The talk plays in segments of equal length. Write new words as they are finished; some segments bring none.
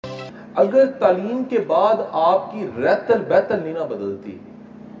اگر تعلیم کے بعد آپ کی ریتل بیتل نہیں نہ بدلتی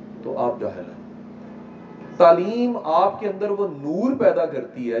تو آپ جاہل ہیں. تعلیم آپ کے اندر وہ نور پیدا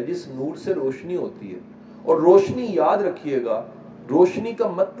کرتی ہے جس نور سے روشنی ہوتی ہے. اور روشنی یاد رکھیے گا, روشنی کا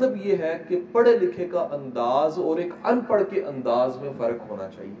مطلب یہ ہے کہ پڑھے لکھے کا انداز اور ایک ان پڑھ کے انداز میں فرق ہونا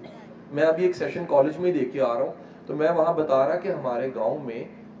چاہیے. میں ابھی ایک سیشن کالج میں دیکھ کے آ رہا ہوں, تو میں وہاں بتا رہا کہ ہمارے گاؤں میں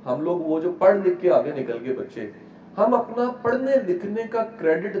ہم لوگ وہ جو پڑھ لکھ کے آگے نکل کے بچے, ہم اپنا پڑھنے لکھنے کا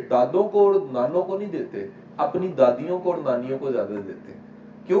کریڈٹ دادوں کو اور نانوں کو نہیں دیتے, اپنی دادیوں کو اور نانیوں کو زیادہ دیتے.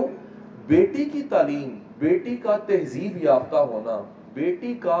 کیوں؟ بیٹی کی تعلیم, بیٹی کا تہذیب یافتہ ہونا,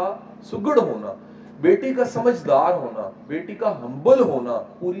 بیٹی کا سگڑ ہونا, بیٹی کا سمجھدار ہونا, بیٹی کا ہمبل ہونا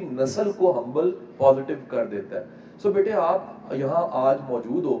پوری نسل کو ہمبل پازیٹیو کر دیتا ہے. سو بیٹے آپ یہاں آج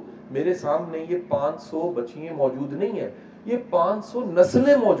موجود ہو, میرے سامنے یہ 500 بچیاں موجود نہیں ہیں, یہ 500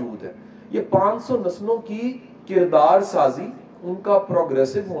 نسلیں موجود ہیں. یہ 500 نسلوں کی کردار سازی, ان کا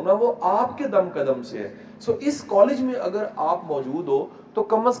پروگریسو ہونا وہ آپ کے دم قدم سے ہے. سو اس کالج میں اگر آپ موجود ہو تو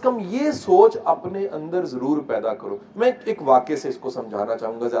کم از کم یہ سوچ اپنے اندر ضرور پیدا کرو. میں ایک واقعے سے اس کو سمجھانا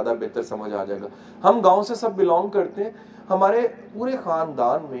چاہوں گا, زیادہ بہتر سمجھ آ جائے گا. ہم گاؤں سے سب بلونگ کرتے ہیں. ہمارے پورے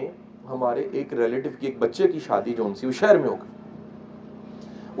خاندان میں ہمارے ایک ریلیٹو کی ایک بچے کی شادی جو وہ شہر میں ہو گئی.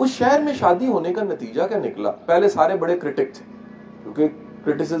 اس شہر میں شادی ہونے کا نتیجہ کیا نکلا؟ پہلے سارے بڑے کرٹک تھے کیونکہ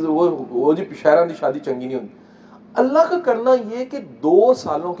کرٹیسزم وہ جی شہران دی شادی چنگی نہیں ہوتی. اللہ کا کرنا یہ کہ 2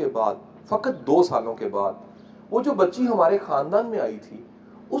 سالوں کے بعد, فقط 2 سالوں کے بعد, وہ جو بچی ہمارے خاندان میں آئی تھی,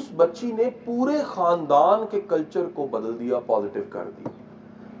 اس بچی نے پورے خاندان کے کلچر کو بدل دیا, پازیٹیو کر دیا.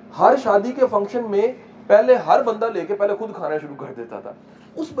 ہر شادی کے فنکشن میں پہلے ہر بندہ لے کے پہلے خود کھانا شروع کر دیتا تھا.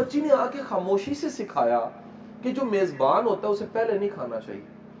 اس بچی نے آ کے خاموشی سے سکھایا کہ جو میزبان ہوتا ہے اسے پہلے نہیں کھانا چاہیے,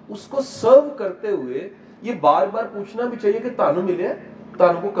 اس کو سرو کرتے ہوئے یہ بار بار پوچھنا بھی چاہیے کہ تانو ملے ہے,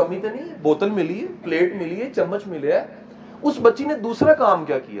 تانو کو کمی تو نہیں ہے, بوتل ملی ہے, پلیٹ ملی ہے, چمچ ملے ہے. اس بچی نے دوسرا کام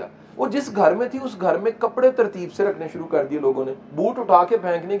کیا کیا, وہ جس گھر میں تھی اس گھر میں کپڑے ترتیب سے رکھنے شروع کر دیے لوگوں نے, بوٹ اٹھا کے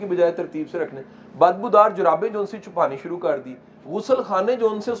پھینکنے کی بجائے ترتیب سے رکھنے, بدبودار جرابیں جو ان سے چھپانی شروع کر دی, غسل خانے جو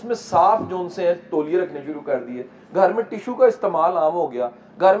ان سے اس میں صاف جو ان سے ہیں تولیے رکھنے شروع کر دیے, گھر میں ٹیشو کا استعمال عام ہو گیا,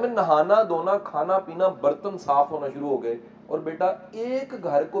 گھر میں نہانا دھونا کھانا پینا برتن صاف ہونا شروع ہو گئے. اور بیٹا ایک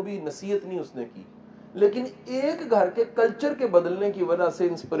گھر کو بھی نصیحت نہیں اس نے کی, لیکن ایک گھر کے کلچر کے بدلنے کی وجہ سے,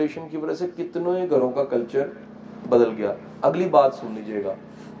 انسپریشن کی وجہ سے کتنے گھروں کا کلچر بدل گیا. اگلی بات سن لیجئے گا,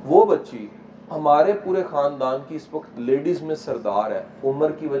 وہ بچی ہمارے پورے خاندان کی اس وقت لیڈیز میں سردار ہے,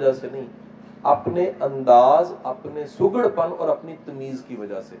 عمر کی وجہ سے نہیں, اپنے انداز, اپنے سگڑ پن اور اپنی تمیز کی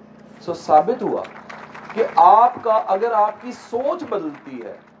وجہ سے. سو ثابت ہوا کہ آپ کا اگر آپ کی سوچ بدلتی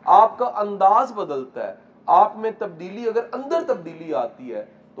ہے, آپ کا انداز بدلتا ہے, آپ میں تبدیلی, اگر اندر تبدیلی آتی ہے,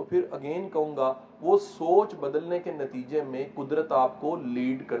 تو پھر اگین کہوں گا وہ سوچ بدلنے کے نتیجے میں قدرت آپ کو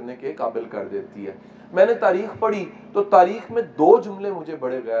لیڈ کرنے کے قابل کر دیتی ہے. میں نے تاریخ پڑھی تو تاریخ میں 2 جملے مجھے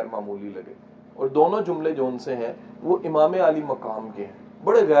بڑے غیر معمولی لگے, اور دونوں جملے جو ان سے ہیں وہ امام علی مقام کے ہیں,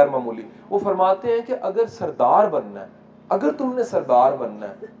 بڑے غیر معمولی. وہ فرماتے ہیں کہ اگر سردار بننا ہے, اگر تم نے سردار بننا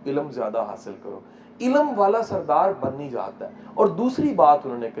ہے, علم زیادہ حاصل کرو, علم والا سردار بن نہیں جاتا ہے. اور دوسری بات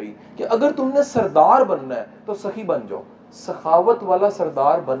انہوں نے کہی کہ اگر تم نے سردار بننا ہے تو سخی بن جاؤ, سخاوت والا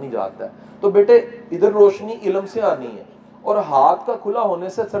سردار بن نہیں جاتا ہے. تو بیٹے ادھر روشنی علم سے آنی ہے, اور ہاتھ کا کھلا ہونے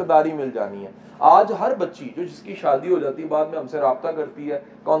سے سرداری مل جانی ہے. آج ہر بچی جو جس کی شادی ہو جاتی ہے بعد میں ہم سے رابطہ کرتی ہے,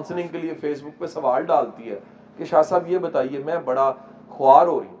 کاؤنسلنگ کے لیے فیس بک پہ سوال ڈالتی ہے کہ شاہ صاحب یہ بتائیے میں بڑا خوار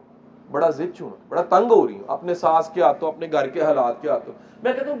ہو رہی ہوں, بڑا زچ ہوں, بڑا تنگ ہو رہی ہوں, اپنے ساس کے ہاتھوں, اپنے گھر کے حالات کے ہاتھوں.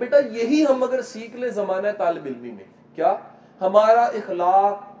 میں کہتا ہوں بیٹا یہی ہم اگر سیکھ لیں زمانہ طالب علمی میں, کیا ہمارا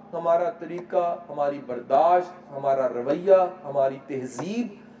اخلاق, ہمارا طریقہ, ہماری برداشت, ہمارا رویہ, ہماری تہذیب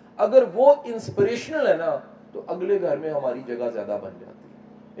اگر وہ انسپریشنل ہے نا, تو اگلے گھر میں ہماری جگہ زیادہ بن جاتی ہے.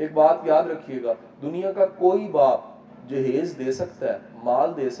 ایک بات یاد رکھیے گا, دنیا کا کوئی باپ جہیز دے سکتا ہے,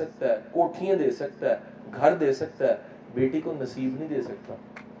 مال دے سکتا ہے, کوٹھیاں دے سکتا ہے, گھر دے سکتا ہے, بیٹی کو نصیب نہیں دے سکتا,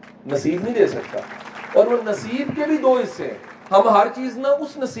 نصیب نہیں دے سکتا. اور وہ نصیب کے بھی 2 حصے ہیں, ہم ہر چیز نہ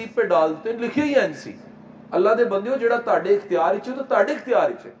اس نصیب پہ ڈالتے ہیں, لکھے ہی NC اللہ دے بندیو جڑا تہاڈے اختیار وچ تو تہاڈے اختیار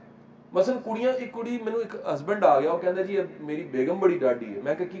وچ. مثلا کڑیاں, ایک کڑی مینوں ایک ہسبینڈ آ گیا, وہ کہندا جی میری بیگم بڑی ڈاڈی ہے.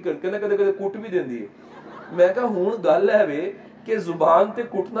 میں کہ کی کہندا کدے کدے کٹ بھی دیندی ہے. میں کہا ہن گل ہے وے کہ زبان تے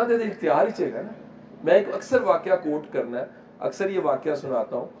کٹنا تے اختیار وچ ہے نا. میں ایک اکثر واقعہ کوٹ کرنا ہے, اکثر یہ واقعہ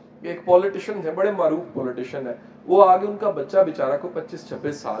سناتا ہوں. ایک پولیٹیشین ہے, بڑے معروف پولیٹیشین ہے, وہ آگے ان کا بچہ بیچارہ کو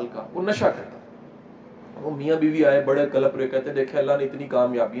 25-26 سال کا, وہ نشہ کرتا. وہ میاں بیوی آئے بڑے کلپ رہے, کہتے دیکھیں اللہ نے اتنی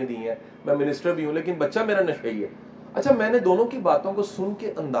کامیابیاں دی ہیں, میں منسٹر بھی ہوں لیکن بچہ میرا نشئی ہے. اچھا میں نے دونوں کی باتوں کو سن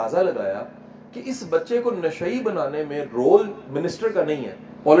کے اندازہ لگایا کہ اس بچے کو نشئی بنانے میں رول منسٹر کا نہیں ہے,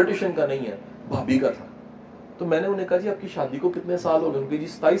 پولیٹیشین کا نہیں ہے, بھابی کا تھا. تو میں نے انہیں کہا جی آپ کی شادی کو کتنے سال ہو گئے؟ ان کے جی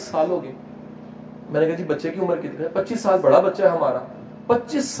 27 سال ہو گئے. میں نے کہا جی بچے کی عمر کتنی ہے؟ 25 سال, بڑا بچہ ہے ہمارا.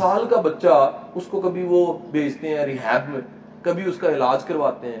 25 साल का बच्चा, उसको कभी वो भेजते हैं रिहैब में, कभी उसका इलाज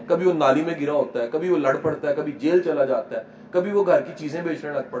करवाते हैं, कभी वो नाली में गिरा होता है, कभी वो लड़ पड़ता है, कभी जेल चला जाता है, कभी वो घर की चीजें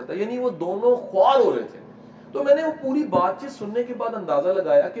बेचने लग पड़ता है। यानी वो दोनों ख्वार हो रहे थे। तो मैंने वो पूरी बातचीत सुनने के बाद अंदाजा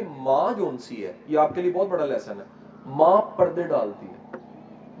लगाया कि माँ जो सी है, ये आपके लिए बहुत बड़ा लेसन है, माँ पर्दे डालती है।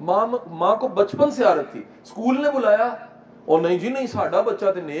 माँ को बचपन से आदत थी। स्कूल ने बुलाया, और नहीं जी नहीं, साडा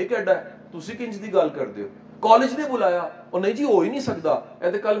बच्चा ते नेक एडा है, तुसी किंज दी गल करदे हो। कॉलेज ने बुलाया, और नहीं जी हो ही नहीं सकता,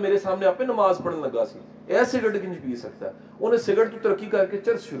 ऐ ते कल मेरे सामने आपे नमाज पढ़न लगा सी, ऐ सिगरेट किंज पी सकता है। उन्हें सिगरेट तो तरक्की करके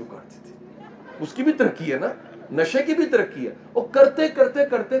चर्च शुरू कर दी थी। उसकी भी तरक्की है ना, नशे की भी तरक्की है। और करते करते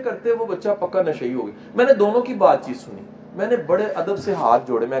करते करते वो बच्चा पक्का नशेई हो गया। मैंने दोनों की बातचीत सुनी, मैंने बड़े अदब से हाथ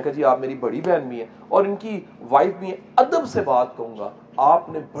जोड़े, मैं कहा जी आप मेरी बड़ी बहन भी हैं और इनकी वाइफ भी है, अदब से बात कहूंगा,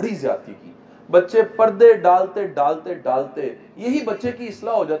 आपने बड़ी ज्यादती की। बच्चे पर्दे डालते डालते डालते, यही बच्चे की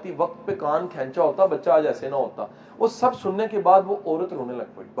इस्लाह हो जाती, वक्त पे कान खींचा होता, बच्चा आज ऐसे ना होता। वो सब सुनने के बाद वो औरत रोने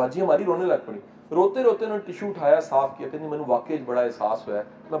लग पड़ी, बाजी हमारी रोने लग पड़ी। रोते रोते उन्होंने टिश्यू उठाया, साफ किया, कहती मैंने वाकई बड़ा एहसास हुआ है,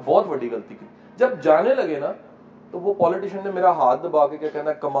 मैं बहुत बड़ी गलती की। जब जाने लगे ना, तो वो पॉलिटिशियन ने मेरा हाथ दबा के क्या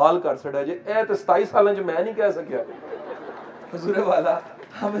कहना, कमाल कर छड़ा जी, ए तो 27 साल मैं नहीं कह सकिया। हुजूर वाला,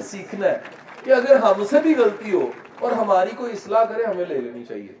 हमें सीखना है कि अगर हमसे भी गलती हो और हमारी कोई इस्लाह करे, हमें ले लेनी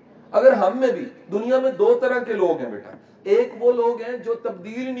चाहिए। अगर हम में भी, दुनिया में दो तरह के लोग हैं बेटा, एक वो लोग हैं जो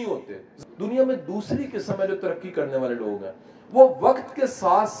तब्दील नहीं होते, दुनिया में दूसरी किस्म है जो तरक्की करने वाले लोग हैं। वो वक्त के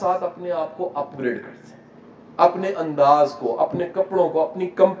साथ साथ अपने आप को अपग्रेड करते हैं, अपने अंदाज को, अपने कपड़ों को, अपनी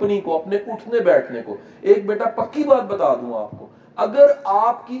कंपनी को, अपने उठने बैठने को। एक बेटा पक्की बात बता दूं आपको, अगर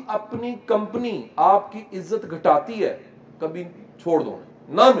आपकी अपनी कंपनी आपकी इज्जत घटाती है, कभी छोड़ दो,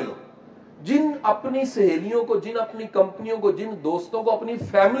 ना मिलो। जिन अपनी सहेलियों को, जिन अपनी कंपनियों को, जिन दोस्तों को अपनी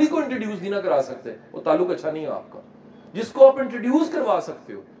फैमिली को इंट्रोड्यूस नहीं ना करा सकते, वो ताल्लुक अच्छा नहीं है आपका। जिसको आप इंट्रोड्यूस करवा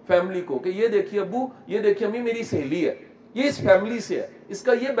सकते हो फैमिली को कि ये देखिए अब्बू, ये देखिए अम्मी, मेरी सहेली है, ये इस फैमिली से है,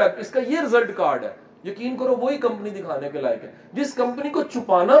 इसका ये रिजल्ट कार्ड है, यकीन करो वही कंपनी दिखाने के लायक है। जिस कंपनी को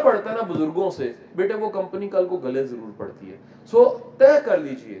छुपाना पड़ता है ना बुजुर्गों से, बेटे वो कंपनी कल को गले जरूर पड़ती है। सो तय कर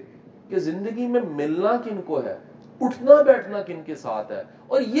लीजिए कि जिंदगी में मिलना किनको है, उठना बैठना किन के साथ है,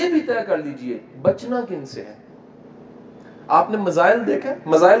 और ये भी तय कर लीजिए बचना किन से है। आपने मजाइल देखा,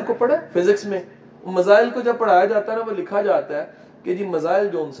 मजाइल को पढ़ा फिजिक्स में, मजाइल को जब पढ़ाया जाता है ना, वो लिखा जाता है कि जी मजाइल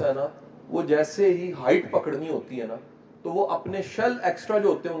जो सा है ना, वो जैसे ही हाइट पकड़नी होती है ना, तो वो अपने शेल एक्स्ट्रा जो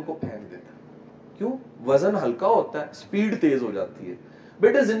होते हैं उनको फेंक देता है। क्यों? वजन हल्का होता है, स्पीड तेज हो जाती है।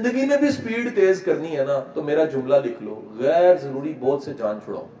 बेटे जिंदगी में भी स्पीड तेज करनी है ना, तो मेरा जुमला लिख लो, गैर जरूरी बोझ से जान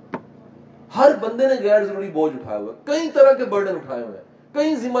छुड़ाओ। हर बंदे ने गैर जरूरी बोझ उठाया हुआ है, कई तरह के बर्डन उठाए हुए हैं,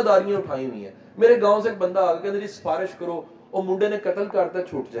 कई जिम्मेदारियां उठाई हुई हैं। मेरे गांव से एक बंदा आ गया, सिफारिश करो, और मुंडे ने कत्ल करता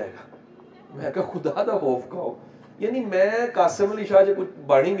छूट जाएगा। मैं कहा खुदा दा खौफ खाओ, यानी मैं कासिम अली शाह जो कुछ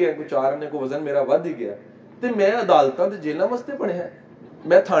बन गया, कुछ चार ने को वजन मेरा वध ही गया, तो मैं अदालतां ते जेलां वास्ते बने हैं,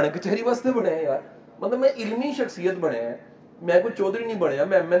 मैं थाने कचहरी वास्ते बने हैं यार। मतलब मैं इल्मी शख्सियत बने हैं, मैं कोई चौधरी नहीं बनया,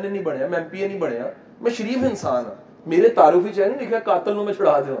 मैं एमएनए नहीं बनया, मैं एमपीए नहीं बनया, मैं शरीफ इंसान हाँ। मेरे तारुफ ही नहीं लिखा कातल नु मैं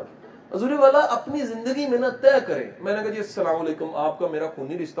छुड़ा दूंगा। हजूर वाला अपनी जिंदगी में ना तय करें। मैंने कहा जी अस्सलाम वालेकुम, आपका मेरा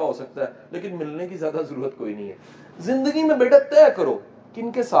खूनी रिश्ता हो सकता है, लेकिन मिलने की ज्यादा जरूरत कोई नहीं है। जिंदगी में बेटा तय करो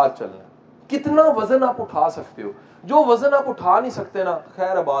किन के साथ चलना, कितना वजन आप उठा सकते हो। जो वजन आप उठा नहीं सकते ना,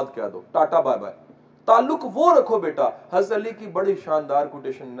 खैर आबाद कह दो, टाटा बाय बाय। ताल्लुक वो रखो बेटा, हज़रत अली की बड़ी शानदार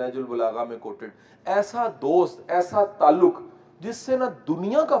कोटेशन नहजुल बलागा में कोटेड, ऐसा दोस्त, ऐसा ताल्लुक जिससे ना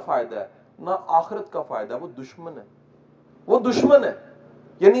दुनिया का फायदा है ना आखिरत का फायदा, वो दुश्मन है। वो दुश्मन है,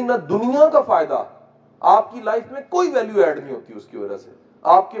 यानी ना दुनिया का फायदा, आपकी लाइफ में कोई वैल्यू ऐड नहीं होती उसकी वजह से,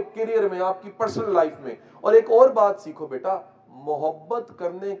 आपके करियर में, आपकी पर्सनल लाइफ में। और एक और बात सीखो बेटा, मोहब्बत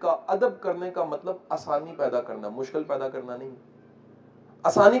करने का, अदब करने का मतलब आसानी पैदा करना, मुश्किल पैदा करना नहीं।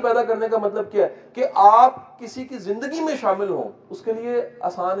 आसानी पैदा करने का मतलब क्या है कि आप किसी की जिंदगी में शामिल हो, उसके लिए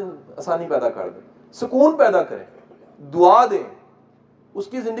आसानी पैदा कर दें, सुकून पैदा करें, दुआ दें,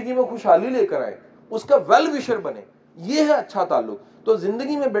 उसकी जिंदगी में खुशहाली लेकर आए, उसका वेल विशर बने, ये है अच्छा ताल्लुक। तो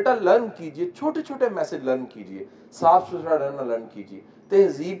जिंदगी में बेटा लर्न कीजिए, छोटे छोटे मैसेज लर्न कीजिए, साफ सुथरा रहना लर्न कीजिए,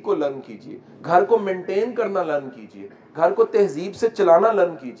 तहजीब को लर्न कीजिए, घर को मेंटेन करना लर्न कीजिए, घर को तहजीब से चलाना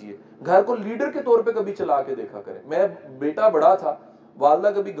लर्न कीजिए, घर को लीडर के तौर पे कभी चला के देखा करें। मैं बेटा बड़ा था,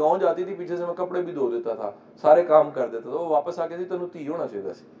 वालदा कभी गांव जाती थी, पीछे से मैं कपड़े भी धो देता था, सारे काम कर देता था, वो वापस आके थी तेन धी होना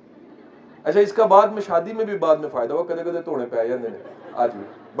चाहिए सी। अच्छा इसका बाद में शादी में भी बाद में फायदा हुआ, कदे कदे धोने पे आ जाते हैं, आज भी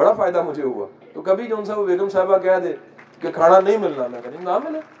बड़ा फायदा मुझे हुआ। तो कभी जो सा बेगम साहबा कह दे कि खाना नहीं मिलना, मैं कहती ना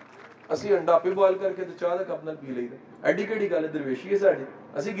मिले, असी अंडा आपे बॉयल करके तो चाह कप नाल पी लईदा, एडी केड़ी गल है, दरवेशी है साडी,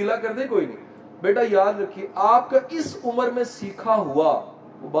 असी गिला करते कोई नहीं। बेटा याद रखिए, आपका इस उम्र में सीखा हुआ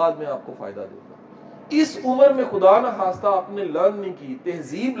वो बाद में आपको फायदा देगा। इस उम्र में खुदा न खास्ता आपने लर्न नहीं की,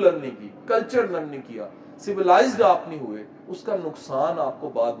 तहजीब लर्न नहीं की, कल्चर लर्न नहीं किया, سویلائزڈ آپ نہیں ہوئے، اس کا نقصان آپ کو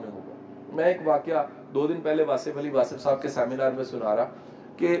بعد میں ہوگا. میں ایک واقعہ 2 دن پہلے واصف صاحب کے سیمینار میں سنا رہا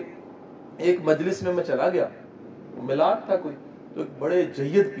کہ ایک مجلس میں چلا گیا، میلاد تھا کوئی، تو ایک بڑے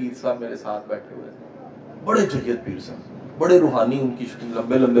جید پیر صاحب میرے ساتھ بیٹھے ہوئے تھے، بڑے جید پیر صاحب، بڑے روحانی، ان کی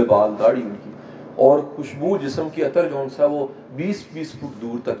لمبے لمبے بال، داڑھی ان کی، اور خوشبو جسم کی عطر جو سا وہ 20 فٹ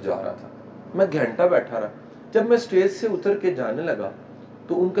دور تک جا رہا تھا. میں گھنٹہ بیٹھا رہا. جب میں سٹیج سے اتر کے جانے لگا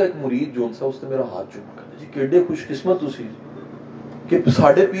تو ان کا ایک مرید جو سا اس نے میرا ہاتھ چوم کر جی کیڈے خوش قسمت اسی کہ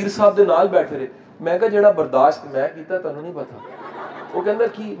ساڈے پیر صاحب دے نال بیٹھے رہے. میں کہا جڑا برداشت میں کیتا تانوں نہیں پتا. وہ کہندا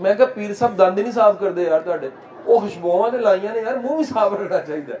کی؟ میں کہا پیر صاحب دند نہیں صاف کردے یار تہاڈے، وہ خوشبوواں تے لائیاں نے یار، منہ بھی صاف رکھنا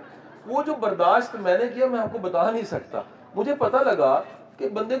چاہیے. وہ جو برداشت میں نے کیا میں آپ کو بتا نہیں سکتا. مجھے پتا لگا کہ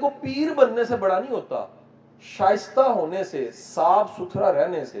بندے کو پیر بننے سے بڑا نہیں ہوتا، شائستہ ہونے سے، صاف ستھرا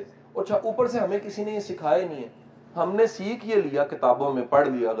رہنے سے. اچھا اوپر سے ہمیں کسی نے یہ سکھایا نہیں ہے، ہم نے سیکھ یہ لیا، کتابوں میں پڑھ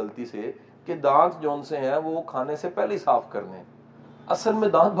لیا غلطی سے کہ دانت جون سے ہیں وہ کھانے سے پہلے ہی صاف کرنے ہیں. اصل میں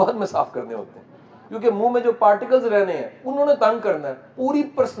دانت بعد میں صاف کرنے ہوتے ہیں، کیونکہ منہ میں جو پارٹیکلز رہنے ہیں انہوں نے تنگ کرنا ہے. پوری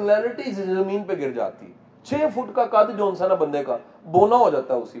پرسنالٹی زمین پہ گر جاتی ہے. 6 فٹ کا قد جون سا نا بندے کا بونا ہو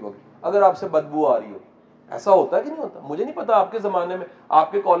جاتا ہے اسی وقت اگر آپ سے بدبو آ رہی ہو. ایسا ہوتا ہے کہ نہیں ہوتا؟ مجھے نہیں پتا آپ کے زمانے میں،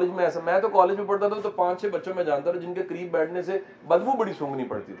 آپ کے کالج میں ایسا. میں تو کالج میں پڑھتا تھا تو 5-6 بچوں میں جانتا تھا جن کے قریب بیٹھنے سے بدبو بڑی سونگنی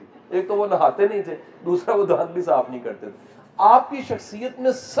پڑتی تھی. ایک تو وہ نہاتے نہیں تھے، دوسرا وہ دانت بھی صاف نہیں کرتے تھے. آپ کی شخصیت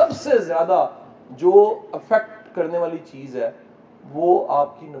میں سب سے زیادہ جو افیکٹ کرنے والی چیز ہے وہ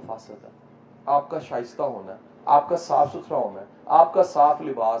آپ کی نفاست ہے، آپ کا شائستہ ہونا ہے، آپ کا صاف ستھرا ہونا ہے، آپ کا صاف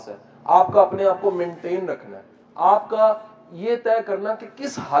لباس ہے، آپ کا اپنے آپ کو مینٹین رکھنا ہے، آپ کا یہ طے کرنا کہ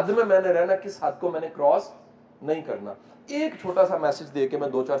کس حد میں نے رہنا، کس حد کو میں نے کراس نہیں کرنا. ایک چھوٹا سا میسج دے کے میں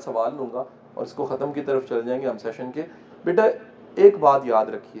 2-4 سوال لوں گا اور اس کو ختم کی طرف چل جائیں گے ہم سیشن کے. بیٹا ایک بات یاد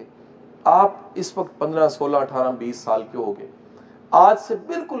رکھیے، آپ اس وقت 15 16 18 20 سال کے ہو گے. آج سے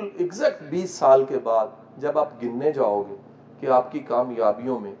بالکل ایگزیکٹ 20 سال کے بعد جب آپ گننے جاؤ گے کہ آپ کی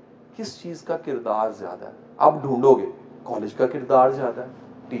کامیابیوں میں کس چیز کا کردار زیادہ ہے، آپ ڈھونڈو گے کالج کا کردار زیادہ ہے،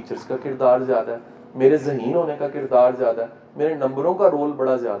 ٹیچرز کا کردار زیادہ ہے، میرے ذہین ہونے کا کردار زیادہ ہے، میرے نمبروں کا رول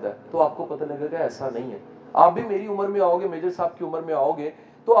بڑا زیادہ ہے. تو آپ کو پتہ لگے گا ایسا نہیں ہے. آپ بھی میری عمر میں آؤ گے، میجر صاحب کی عمر میں آؤ گے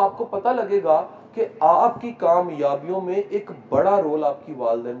تو آپ کو پتہ لگے گا کہ آپ کی کامیابیوں میں ایک بڑا رول آپ کی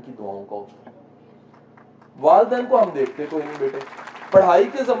والدین کی دعاؤں کا ہوتا ہے. والدین کو ہم دیکھتے کوئی نہیں بیٹے، پڑھائی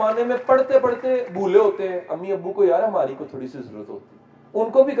کے زمانے میں پڑھتے پڑھتے بھولے ہوتے ہیں امی ابو کو یار ہماری کو تھوڑی سی ضرورت ہوتی ہے، ان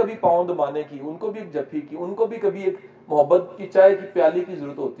کو بھی کبھی پاؤں دبانے کی، ان کو بھی ایک جفی کی، ان کو بھی کبھی ایک محبت کی چائے کی پیالی کی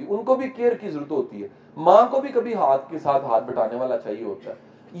ضرورت ہوتی ہے، ان کو بھی کیئر کی ضرورت ہوتی ہے، ماں کو بھی کبھی ہاتھ کے ساتھ ہاتھ بٹانے والا چاہیے ہوتا ہے.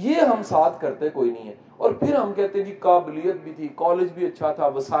 یہ ہم ساتھ کرتے کوئی نہیں ہے. اور پھر ہم کہتے ہیں جی قابلیت بھی تھی، کالج بھی اچھا تھا،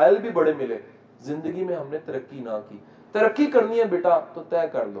 وسائل بھی بڑے ملے، زندگی میں ہم نے ترقی نہ کی. ترقی کرنی ہے بیٹا تو طے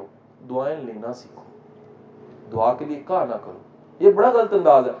کر لو، دعائیں لینا سیکھو، دعا کے لیے کہا نہ کرو. یہ بڑا غلط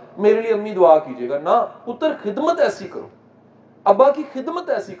انداز ہے، میرے لیے امی دعا کیجیے گا، نہ پتر خدمت ایسی کرو، ابا کی خدمت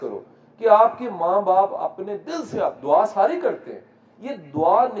ایسی کرو کہ آپ کے ماں باپ اپنے دل سے، آپ دعا ساری کرتے ہیں، یہ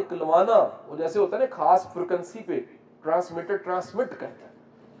دعا نکلوانا وہ جیسے ہوتا ہے نا خاص فریکوینسی پہ ٹرانسمیٹر ٹرانسمٹ کرتا ہے،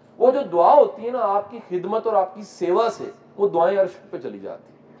 وہ جو دعا ہوتی ہے نا آپ کی خدمت اور آپ کی سیوا سے، وہ دعائیں عرش پہ چلی جاتی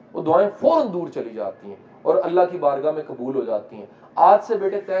ہیں، وہ دعائیں فوراً دور چلی جاتی ہیں اور اللہ کی بارگاہ میں قبول ہو جاتی ہیں. آج سے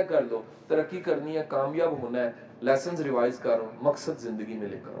بیٹے طے کر لو، ترقی کرنی ہے، کامیاب ہونا ہے. لیسنز ریوائز کر رہا ہوں، مقصد زندگی میں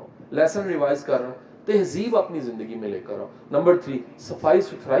لے کر رہا ہوں، لیسن ریوائز کر رہا ہوں، تہذیب اپنی زندگی میں لے کر آؤ. نمبر 3 صفائی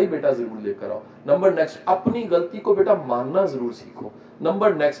ستھرائی بیٹا ضرور لے کر آؤ. نمبر نیکسٹ اپنی غلطی کو بیٹا ماننا ضرور سیکھو.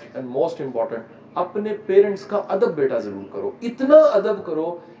 Number next and most important اپنے پیرنٹس کا ادب بیٹا ضرور کرو. اتنا ادب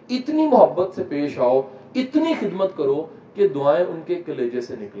کرو، اتنی محبت سے پیش آؤ، اتنی خدمت کرو کہ دعائیں ان کے کلیجے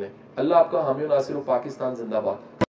سے نکلیں. اللہ آپ کا حامی و ناصر و پاکستان زندہ باد.